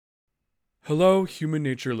Hello,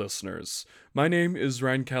 HumaNature listeners. My name is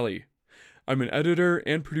Ryan Kelley. I'm an editor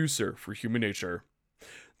and producer for HumaNature.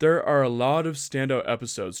 There are a lot of standout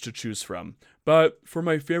episodes to choose from, but for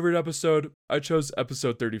my favorite episode, I chose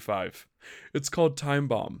episode 35. It's called Time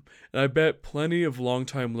Bomb, and I bet plenty of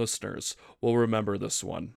longtime listeners will remember this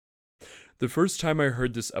one. The first time I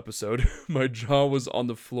heard this episode, my jaw was on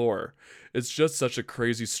the floor. It's just such a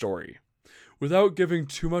crazy story. Without giving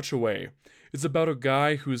too much away, it's about a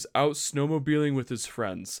guy who's out snowmobiling with his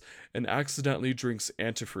friends and accidentally drinks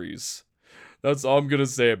antifreeze. That's all I'm gonna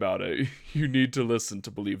say about it. You need to listen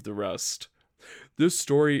to believe the rest. This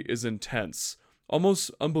story is intense,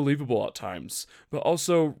 almost unbelievable at times, but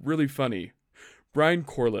also really funny. Brian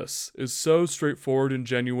Corliss is so straightforward and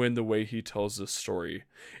genuine the way he tells this story,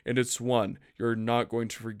 and it's one you're not going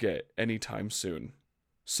to forget anytime soon.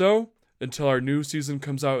 So, until our new season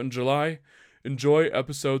comes out in July, enjoy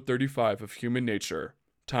episode 35 of HumaNature,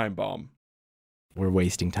 Time Bomb. We're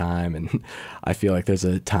wasting time, and I feel like there's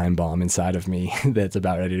a time bomb inside of me that's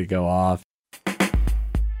about ready to go off.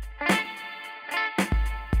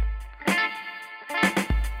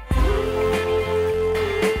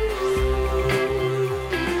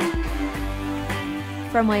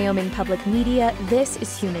 From Wyoming Public Media, this is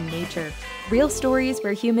HumaNature, real stories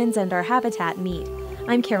where humans and our habitat meet.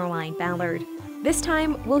 I'm Caroline Ballard. This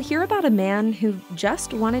time, we'll hear about a man who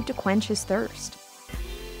just wanted to quench his thirst.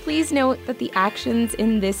 Please note that the actions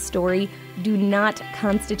in this story do not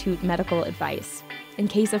constitute medical advice. In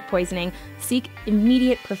case of poisoning, seek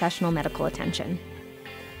immediate professional medical attention.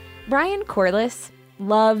 Brian Corliss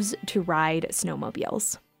loves to ride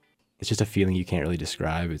snowmobiles. It's just a feeling you can't really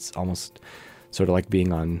describe. It's almost sort of like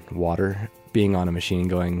being on water, being on a machine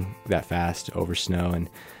going that fast over snow, and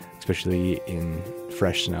especially in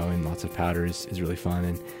fresh snow and lots of powder is really fun.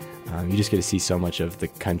 And you just get to see so much of the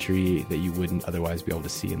country that you wouldn't otherwise be able to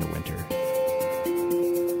see in the winter.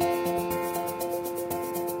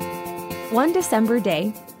 One December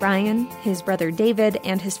day, Brian, his brother David,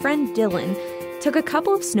 and his friend Dylan took a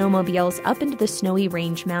couple of snowmobiles up into the Snowy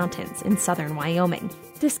Range Mountains in southern Wyoming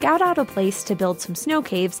to scout out a place to build some snow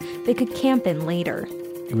caves they could camp in later.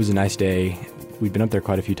 It was a nice day. We'd been up there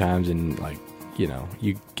quite a few times, and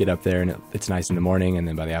you get up there and it's nice in the morning, and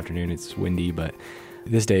then by the afternoon it's windy. But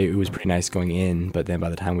this day it was pretty nice going in, but then by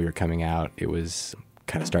the time we were coming out, it was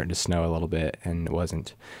kind of starting to snow a little bit, and it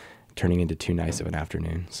wasn't turning into too nice of an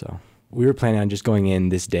afternoon. So we were planning on just going in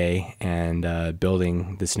this day and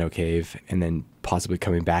building the snow cave, and then possibly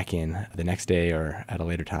coming back in the next day or at a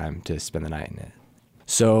later time to spend the night in it.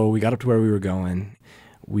 So we got up to where we were going.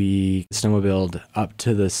 We snowmobiled up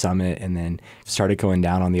to the summit and then started going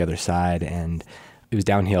down on the other side, and it was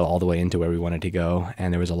downhill all the way into where we wanted to go,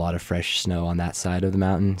 and there was a lot of fresh snow on that side of the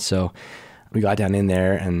mountain. So we got down in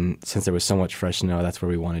there, and since there was so much fresh snow, that's where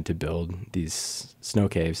we wanted to build these snow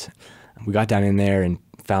caves. We got down in there and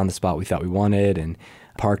found the spot we thought we wanted and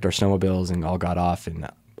parked our snowmobiles and all got off and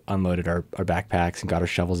unloaded our backpacks and got our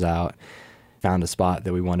shovels out. Found a spot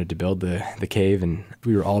that we wanted to build the cave, and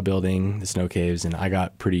we were all building the snow caves, and I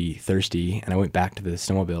got pretty thirsty, and I went back to the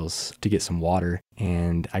snowmobiles to get some water.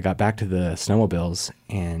 And I got back to the snowmobiles,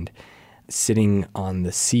 and sitting on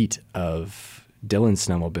the seat of Dylan's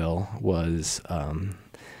snowmobile was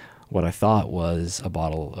what I thought was a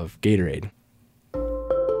bottle of Gatorade.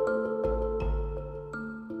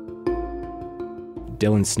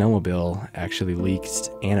 Dylan's snowmobile actually leaked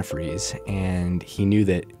antifreeze, and he knew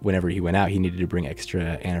that whenever he went out, he needed to bring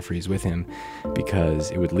extra antifreeze with him because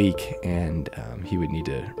it would leak, and he would need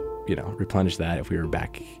to, replenish that if we were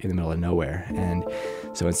back in the middle of nowhere. And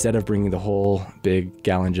so instead of bringing the whole big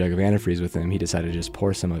gallon jug of antifreeze with him, he decided to just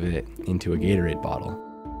pour some of it into a Gatorade bottle.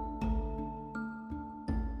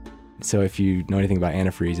 So if you know anything about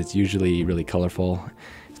antifreeze, it's usually really colorful.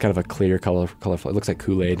 It's kind of a clear, colorful. It looks like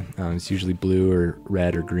Kool-Aid. It's usually blue or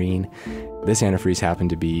red or green. This antifreeze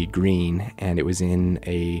happened to be green, and it was in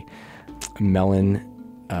a melon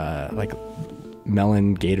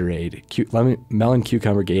Gatorade, melon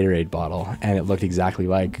cucumber Gatorade bottle, and it looked exactly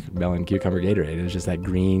like melon cucumber Gatorade. It was just that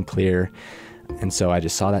green, clear. And so I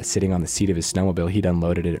just saw that sitting on the seat of his snowmobile. He'd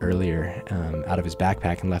unloaded it earlier out of his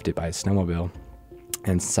backpack and left it by his snowmobile.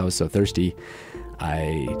 And since I was so thirsty,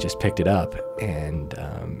 I just picked it up and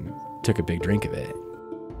took a big drink of it.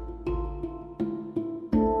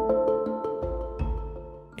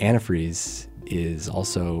 Antifreeze is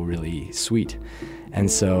also really sweet. And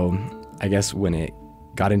so I guess when it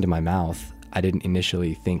got into my mouth, I didn't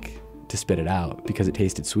initially think to spit it out because it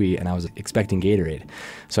tasted sweet, and I was expecting Gatorade.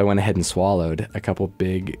 So I went ahead and swallowed a couple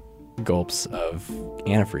big gulps of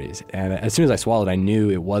antifreeze. And as soon as I swallowed, I knew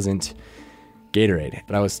it wasn't Gatorade.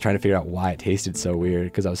 But I was trying to figure out why it tasted so weird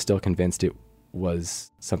because I was still convinced it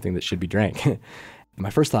was something that should be drank. My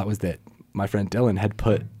first thought was that my friend Dylan had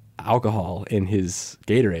put alcohol in his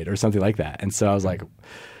Gatorade or something like that. And so I was like,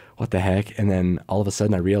 what the heck? And then all of a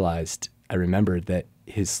sudden I remembered that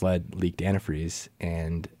his sled leaked antifreeze,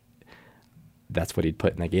 and that's what he'd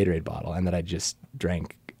put in the Gatorade bottle, and that I just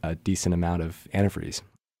drank a decent amount of antifreeze.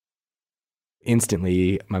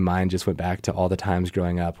 Instantly, my mind just went back to all the times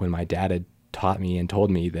growing up when my dad had taught me and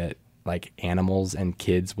told me that like animals and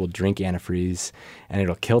kids will drink antifreeze and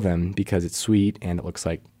it'll kill them because it's sweet and it looks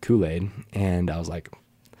like Kool-Aid. And I was like,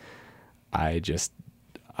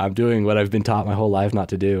 I'm doing what I've been taught my whole life not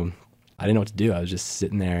to do. I didn't know what to do. I was just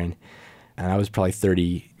sitting there, and I was probably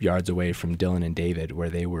 30 yards away from Dylan and David where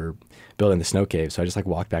they were building the snow cave. So I just like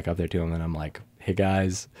walked back up there to them, and I'm like, hey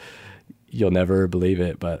guys, you'll never believe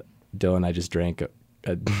it, but Dylan, I just drank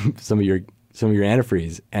some of your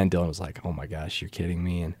antifreeze. And Dylan was like, oh my gosh, you're kidding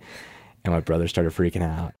me. And my brother started freaking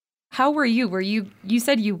out. How were you? You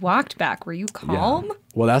said you walked back. Were you calm? Yeah.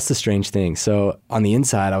 Well, that's the strange thing. So on the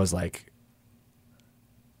inside, I was like,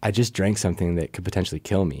 I just drank something that could potentially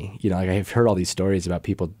kill me. You know, like I've heard all these stories about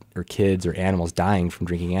people or kids or animals dying from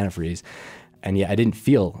drinking antifreeze, and yet I didn't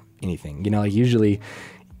feel anything. You know, like usually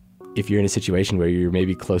if you're in a situation where you're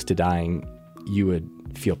maybe close to dying, you would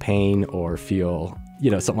feel pain or feel, you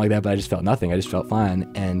know, something like that, but I just felt nothing. I just felt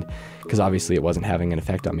fine. And because obviously it wasn't having an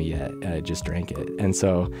effect on me yet, I just drank it. And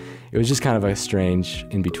so it was just kind of a strange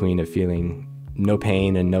in between of feeling no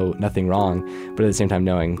pain and nothing wrong, but at the same time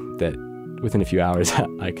knowing that within a few hours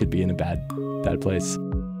I could be in a bad place.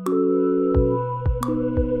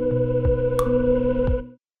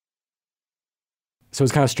 So it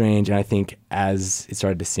was kind of strange, and I think as it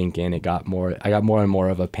started to sink in, I got more and more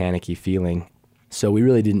of a panicky feeling. So we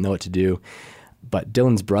really didn't know what to do. But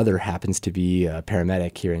Dylan's brother happens to be a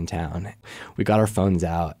paramedic here in town. We got our phones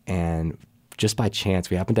out, and just by chance,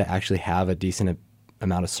 we happened to actually have a decent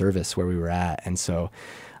amount of service where we were at. And so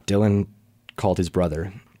Dylan called his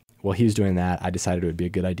brother. While he was doing that, I decided it would be a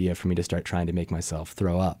good idea for me to start trying to make myself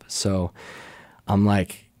throw up. So I'm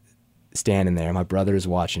like standing there, my brother is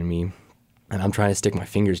watching me, and I'm trying to stick my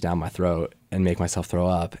fingers down my throat and make myself throw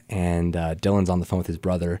up. And Dylan's on the phone with his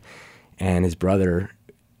brother, and his brother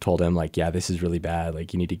told him, like, yeah, this is really bad.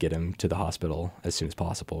 Like, you need to get him to the hospital as soon as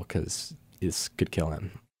possible because this could kill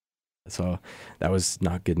him. So that was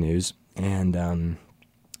not good news. And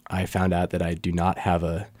I found out that I do not have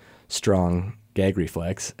a strong gag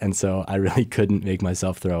reflex, and so I really couldn't make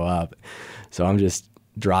myself throw up. So I'm just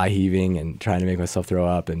dry heaving and trying to make myself throw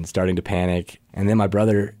up and starting to panic. And then my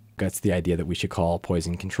brother gets the idea that we should call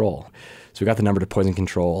poison control. So we got the number to poison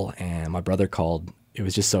control, and my brother called. It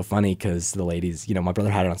was just so funny because the ladies, you know, my brother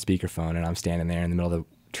had it on speakerphone, and I'm standing there in the middle of the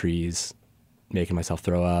trees making myself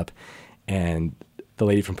throw up, and the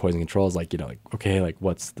lady from poison control is like, you know, like, okay, like,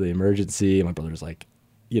 what's the emergency? And my brother's like,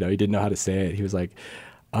 you know, he didn't know how to say it. He was like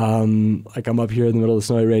I'm up here in the middle of the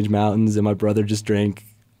Snowy Range Mountains, and my brother just drank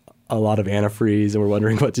a lot of antifreeze, and we're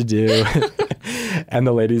wondering what to do. And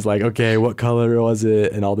the lady's like, okay, what color was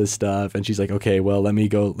it? And all this stuff. And she's like, okay, well, let me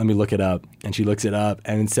look it up. And she looks it up,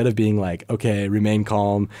 and instead of being like, okay, remain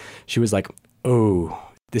calm, she was like, oh,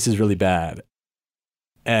 this is really bad.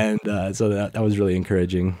 And so that was really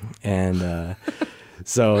encouraging. And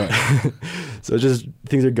so just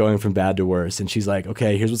things are going from bad to worse. And she's like,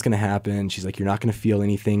 okay, here's what's going to happen. She's like, you're not going to feel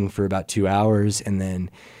anything for about 2 hours. And then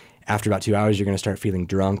after about 2 hours, you're going to start feeling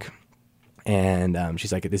drunk. And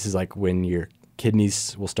she's like, this is like when your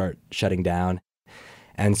kidneys will start shutting down.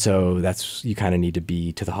 And so you kind of need to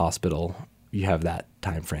be to the hospital. You have that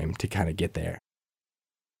time frame to kind of get there.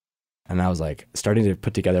 And I was like starting to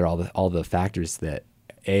put together all the factors that,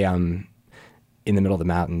 I'm in the middle of the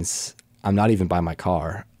mountains. I'm not even by my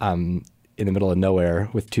car. I'm in the middle of nowhere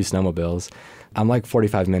with 2 snowmobiles. I'm like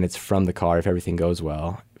 45 minutes from the car if everything goes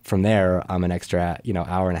well. From there, I'm an extra,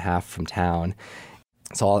 hour and a half from town.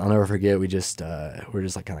 So I'll never forget, we're just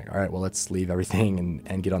like kind of like, all right, well, let's leave everything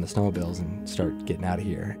and get on the snowmobiles and start getting out of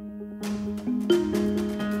here.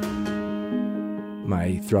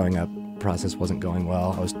 My throwing up process wasn't going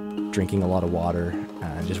well. I was drinking a lot of water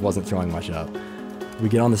and just wasn't throwing much up. We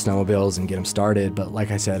get on the snowmobiles and get them started, but like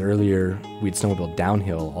I said earlier, we'd snowmobile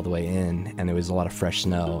downhill all the way in, and there was a lot of fresh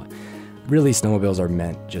snow. Really, snowmobiles are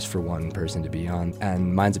meant just for one person to be on,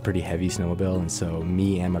 and mine's a pretty heavy snowmobile, and so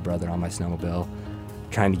me and my brother on my snowmobile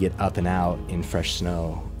trying to get up and out in fresh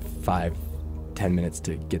snow, 5-10 minutes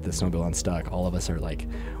to get the snowmobile unstuck. All of us are like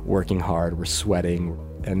working hard, we're sweating,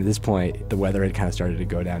 and at this point, the weather had kind of started to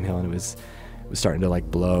go downhill, and it was starting to like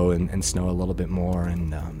blow and snow a little bit more,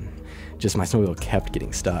 and just my snowmobile kept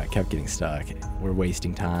getting stuck. We're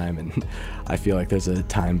wasting time, and I feel like there's a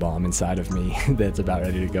time bomb inside of me that's about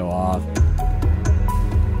ready to go off.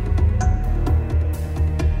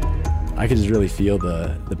 I could just really feel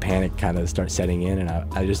the panic kind of start setting in, and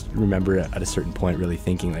I just remember at a certain point really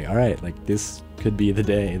thinking like, all right, like this could be the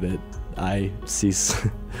day that I cease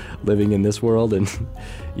living in this world and,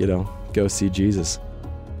 go see Jesus.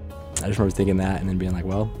 I just remember thinking that and then being like,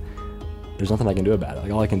 well, there's nothing I can do about it.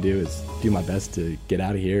 Like all I can do is do my best to get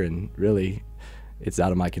out of here, and really it's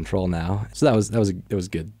out of my control now. So that was a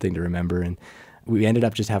good thing to remember. And we ended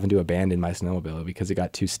up just having to abandon my snowmobile because it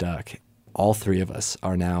got too stuck. All three of us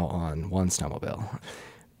are now on one snowmobile.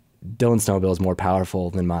 Dylan's snowmobile is more powerful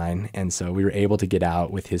than mine, and so we were able to get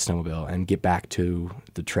out with his snowmobile and get back to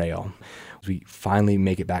the trail. We finally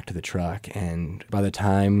make it back to the truck, and by the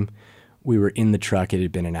time we were in the truck, it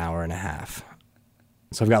had been an hour and a half.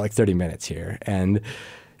 So I've got like 30 minutes here, and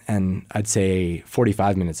I'd say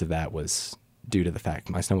 45 minutes of that was due to the fact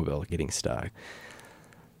my snowmobile getting stuck.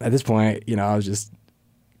 At this point, I was just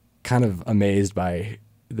kind of amazed by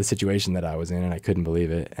the situation that I was in, and I couldn't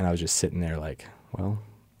believe it. And I was just sitting there like, well,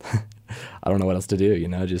 I don't know what else to do,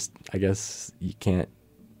 just, I guess you can't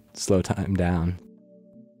slow time down.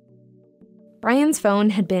 Brian's phone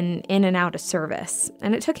had been in and out of service,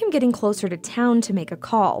 and it took him getting closer to town to make a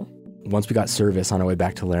call. Once we got service on our way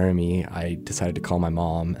back to Laramie, I decided to call my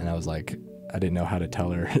mom, and I was like, I didn't know how to tell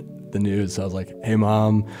her the news. So I was like, hey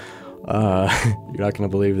mom, you're not gonna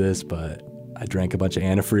believe this, but I drank a bunch of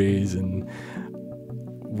antifreeze and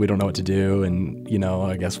we don't know what to do, and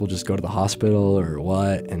I guess we'll just go to the hospital or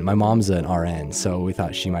what. And my mom's an RN, so we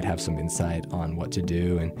thought she might have some insight on what to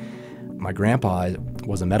do. And my grandpa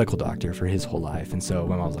was a medical doctor for his whole life, and so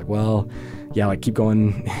my mom was like, well, yeah, like keep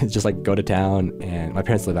going, just like go to town. And my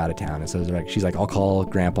parents live out of town, and so she's like, I'll call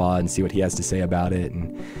grandpa and see what he has to say about it.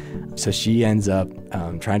 And so she ends up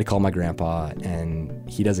trying to call my grandpa, and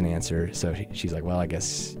he doesn't answer. So she's like, well, I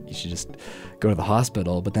guess you should just go to the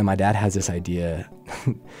hospital. But then my dad has this idea.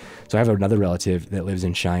 So I have another relative that lives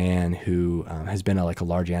in Cheyenne who has been a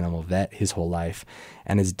large animal vet his whole life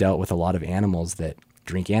and has dealt with a lot of animals that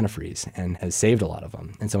drink antifreeze and has saved a lot of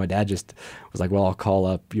them. And so my dad just was like, well, I'll call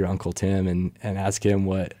up your Uncle Tim and ask him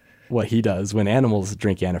what he does when animals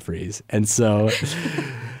drink antifreeze. And so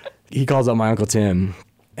he calls up my Uncle Tim,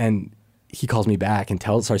 and he calls me back and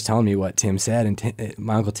starts telling me what Tim said. And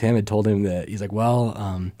my Uncle Tim had told him that, he's like,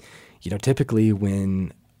 well, typically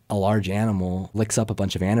when a large animal licks up a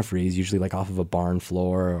bunch of antifreeze, usually like off of a barn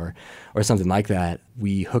floor or something like that,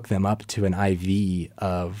 we hook them up to an IV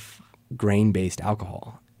of grain-based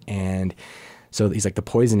alcohol. And so he's like, the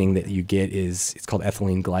poisoning that you get it's called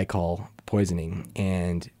ethylene glycol poisoning,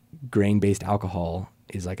 and grain-based alcohol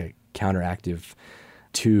is like a counteractive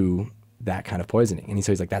to that kind of poisoning. And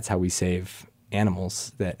he's like, that's how we save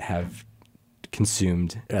animals that have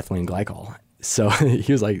consumed ethylene glycol. So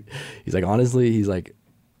he's like, honestly, he's like,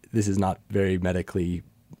 this is not very medically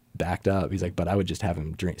backed up. He's like, but I would just have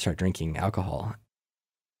him start drinking alcohol.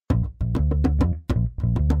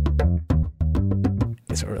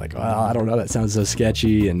 So we're like, well, I don't know, that sounds so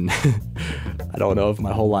sketchy, and I don't know if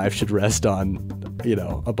my whole life should rest on,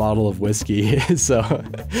 a bottle of whiskey. so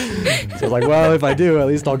I was like, well, if I do, at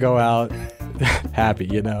least I'll go out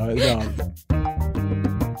happy,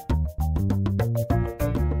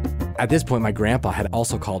 At this point, my grandpa had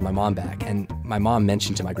also called my mom back, and my mom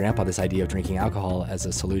mentioned to my grandpa this idea of drinking alcohol as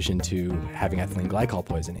a solution to having ethylene glycol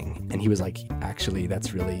poisoning. And he was like, actually, that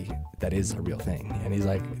is a real thing. And he's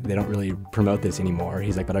like, they don't really promote this anymore.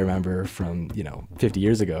 He's like, but I remember from, 50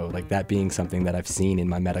 years ago, like that being something that I've seen in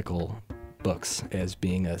my medical books as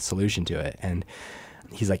being a solution to it. And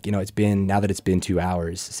he's like, now that it's been 2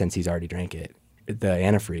 hours since he's already drank it, the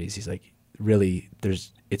antifreeze, he's like, really,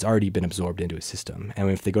 it's already been absorbed into his system. And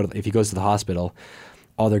if he goes to the hospital,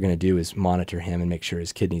 all they're going to do is monitor him and make sure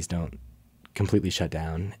his kidneys don't completely shut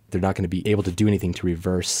down. They're not going to be able to do anything to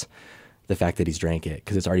reverse the fact that he's drank it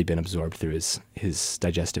because it's already been absorbed through his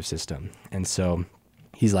digestive system. And so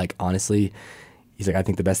he's like, honestly, I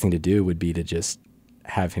think the best thing to do would be to just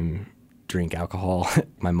have him drink alcohol.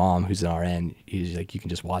 My mom, who's an RN, he's like, you can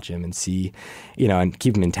just watch him and see, and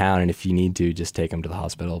keep him in town. And if you need to, just take him to the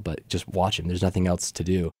hospital, but just watch him. There's nothing else to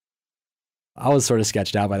do. I was sort of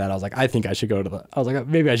sketched out by that. I was like, I think I should go to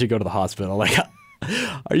maybe I should go to the hospital. Like,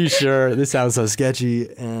 are you sure? This sounds so sketchy.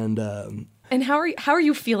 And how are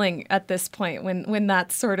you feeling at this point when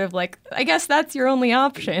that's sort of like, I guess that's your only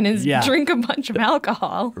option is drink a bunch of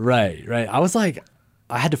alcohol. Right. I was like,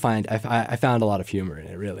 I found a lot of humor in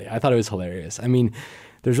it, really. I thought it was hilarious. I mean,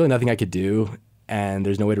 there's really nothing I could do, and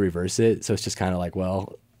there's no way to reverse it. So it's just kind of like,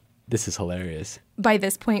 well, this is hilarious. By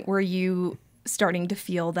this point, were you starting to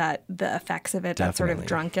feel the effects of it, that sort of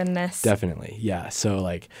drunkenness? Definitely, yeah. So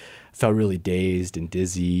like, felt really dazed and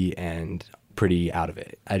dizzy and pretty out of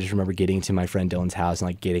it. I just remember getting to my friend Dylan's house and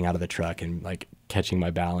like getting out of the truck and like catching my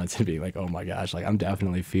balance and being like, oh my gosh, like I'm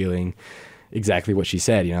definitely feeling exactly what she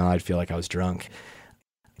said. You know, I'd feel like I was drunk.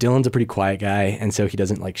 Dylan's a pretty quiet guy, and so he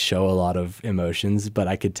doesn't like show a lot of emotions, but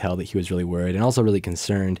I could tell that he was really worried and also really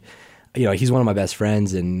concerned. You know, he's one of my best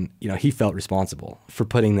friends, and, you know, he felt responsible for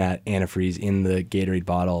putting that antifreeze in the Gatorade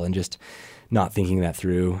bottle and just not thinking that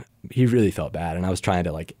through. He really felt bad, and I was trying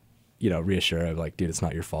to like, you know, reassure him, like, dude, it's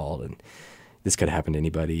not your fault, and this could happen to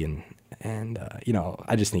anybody. And you know,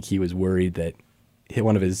 I just think he was worried that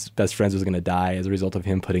one of his best friends was going to die as a result of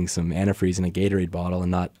him putting some antifreeze in a Gatorade bottle and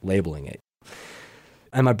not labeling it.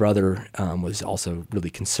 And my brother was also really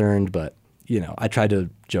concerned, but, you know, I tried to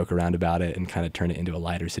joke around about it and kind of turn it into a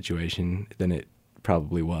lighter situation than it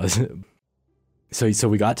probably was. So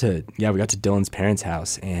we got to Dylan's parents'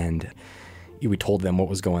 house, and we told them what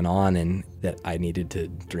was going on and that I needed to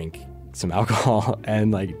drink some alcohol.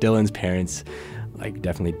 And like Dylan's parents like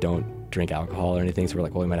definitely don't drink alcohol or anything, so we're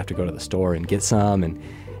like, well, we might have to go to the store and get some. And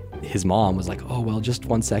his mom was like, oh, well, just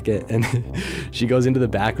 1 second. And she goes into the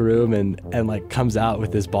back room and like comes out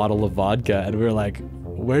with this bottle of vodka. And we were like,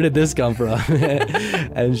 where did this come from?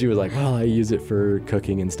 And she was like, well, I use it for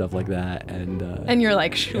cooking and stuff like that. And you're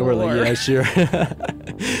like, sure. And we're like, yeah, sure.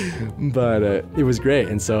 But it was great.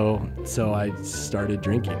 And so I started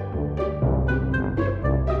drinking.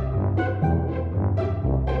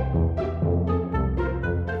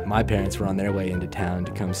 My parents were on their way into town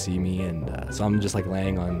to come see me, and so I'm just like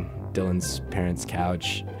laying on Dylan's parents'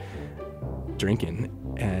 couch drinking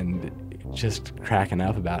and just cracking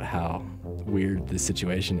up about how weird this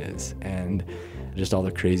situation is and just all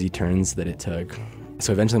the crazy turns that it took.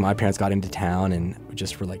 So eventually my parents got into town and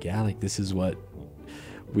just were like, yeah, like this is what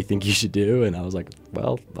we think you should do. And I was like,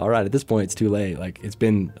 well, all right, at this point it's too late. Like it's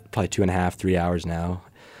been probably 2.5, 3 hours now.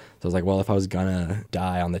 So I was like, well, if I was gonna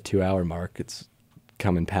die on the 2-hour mark, it's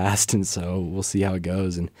coming past, and so we'll see how it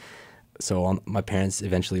goes. And so my parents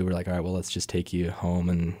eventually were like, all right, well, let's just take you home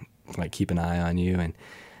and like keep an eye on you. And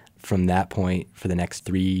from that point, for the next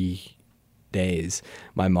 3 days,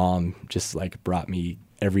 my mom just like brought me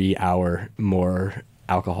every hour more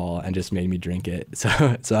alcohol and just made me drink it. So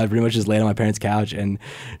I pretty much just laid on my parents' couch and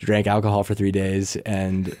drank alcohol for 3 days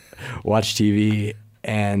and watched TV,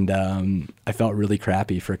 and I felt really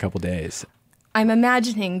crappy for a couple days. I'm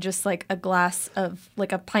imagining just like a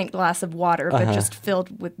pint glass of water, but just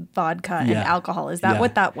filled with vodka and alcohol. Is that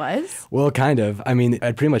what that was? Well, kind of. I mean,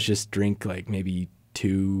 I'd pretty much just drink like maybe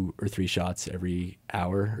 2 or 3 shots every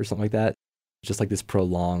hour or something like that. Just like this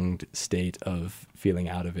prolonged state of feeling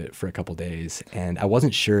out of it for a couple days. And I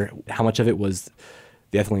wasn't sure how much of it was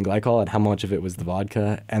the ethylene glycol and how much of it was the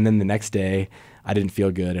vodka. And then the next day, I didn't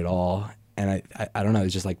feel good at all. And I don't know,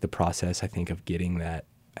 it's just like the process, I think, of getting that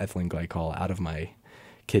ethylene glycol out of my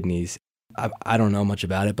kidneys. I don't know much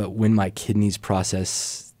about it, but when my kidneys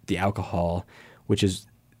process the alcohol, which is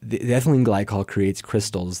the ethylene glycol creates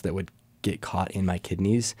crystals that would get caught in my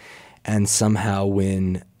kidneys. And somehow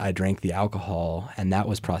when I drank the alcohol and that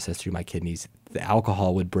was processed through my kidneys, the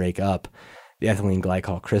alcohol would break up the ethylene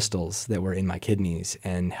glycol crystals that were in my kidneys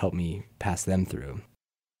and help me pass them through.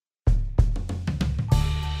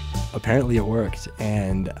 Apparently it worked,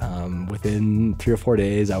 and within 3 or 4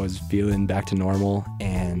 days I was feeling back to normal,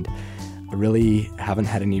 and I really haven't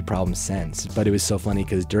had any problems since. But it was so funny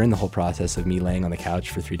because during the whole process of me laying on the couch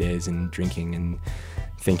for 3 days and drinking and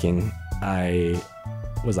thinking, I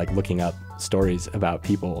was like looking up stories about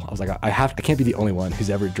people. I was like, I can't be the only one who's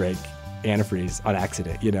ever drank antifreeze on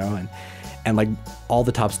accident, you know? And like all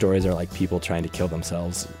the top stories are like people trying to kill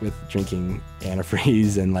themselves with drinking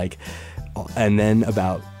antifreeze, and then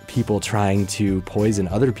about people trying to poison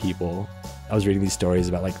other people. I was reading these stories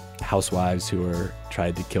about like housewives who were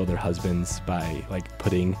tried to kill their husbands by like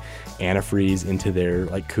putting antifreeze into their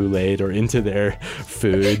like Kool-Aid or into their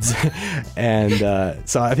foods. And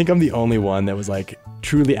so I think I'm the only one that was like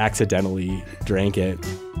truly accidentally drank it.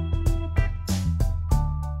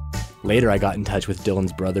 Later, I got in touch with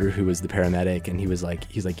Dylan's brother, who was the paramedic, and he's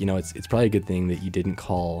like, you know, it's probably a good thing that you didn't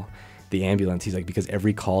call the ambulance. He's like, because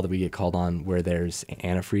every call that we get called on where there's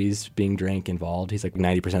antifreeze being drank involved, he's like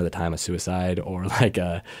 90% of the time a suicide or like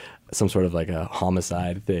some sort of like a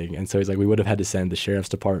homicide thing. And so he's like, we would have had to send the sheriff's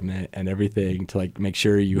department and everything to like make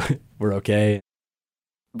sure you were okay.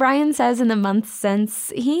 Brian says in the months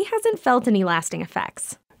since, he hasn't felt any lasting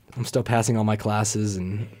effects. I'm still passing all my classes,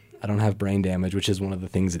 and I don't have brain damage, which is one of the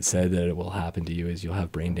things it said that it will happen to you, is you'll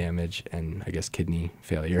have brain damage and I guess kidney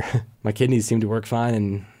failure. My kidneys seem to work fine,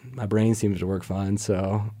 and my brain seems to work fine.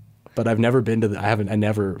 So, but I've never been to I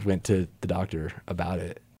never went to the doctor about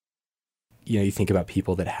it. You know, you think about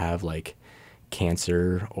people that have like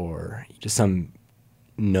cancer or just some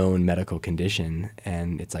known medical condition,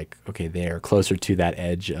 and it's like, okay, they're closer to that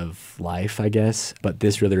edge of life, I guess. But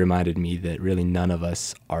this really reminded me that really none of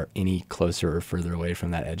us are any closer or further away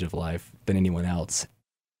from that edge of life than anyone else.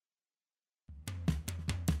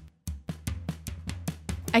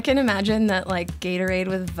 I can imagine that like Gatorade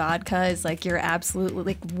with vodka is like your absolute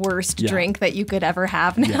like worst drink that you could ever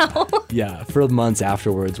have now. Yeah, for months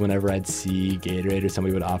afterwards, whenever I'd see Gatorade or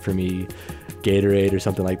somebody would offer me Gatorade or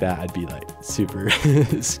something like that, I'd be like super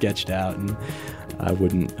sketched out, and I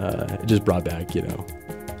wouldn't, it just brought back, you know,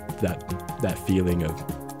 that feeling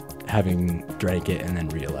of having drank it and then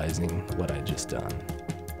realizing what I'd just done.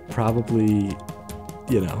 Probably,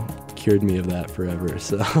 you know, cured me of that forever,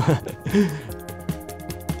 so.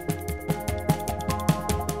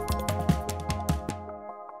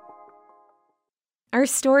 Our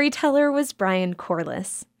storyteller was Brian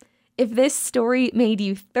Corliss. If this story made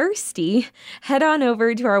you thirsty, head on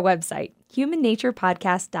over to our website,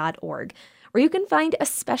 humannaturepodcast.org, where you can find a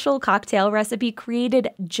special cocktail recipe created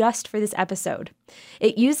just for this episode.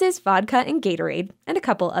 It uses vodka and Gatorade and a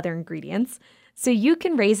couple other ingredients, so you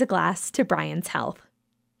can raise a glass to Brian's health.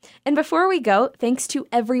 And before we go, thanks to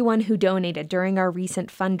everyone who donated during our recent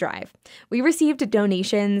fund drive. We received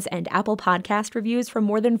donations and Apple Podcast reviews from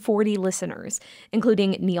more than 40 listeners,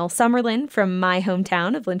 including Neil Summerlin from my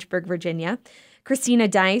hometown of Lynchburg, Virginia, Christina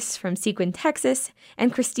Dice from Sequin, Texas,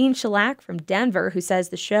 and Christine Shellac from Denver, who says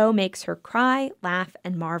the show makes her cry, laugh,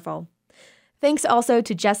 and marvel. Thanks also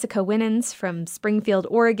to Jessica Winans from Springfield,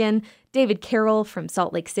 Oregon, David Carroll from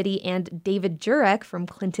Salt Lake City, and David Jurek from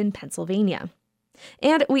Clinton, Pennsylvania.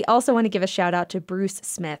 And we also want to give a shout out to Bruce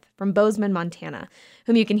Smith from Bozeman, Montana,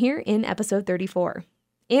 whom you can hear in episode 34.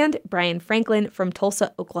 And Brian Franklin from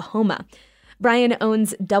Tulsa, Oklahoma. Brian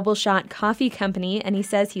owns Double Shot Coffee Company, and he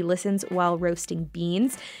says he listens while roasting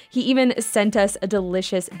beans. He even sent us a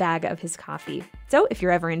delicious bag of his coffee. So if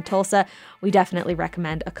you're ever in Tulsa, we definitely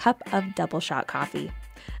recommend a cup of Double Shot coffee.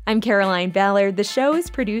 I'm Caroline Ballard. The show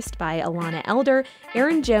is produced by Alana Elder,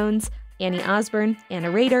 Aaron Jones, Annie Osborne,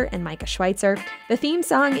 Anna Rader, and Micah Schweitzer. The theme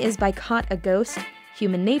song is by Caught a Ghost.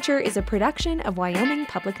 Human Nature is a production of Wyoming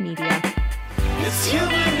Public Media. It's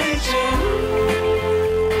human nature.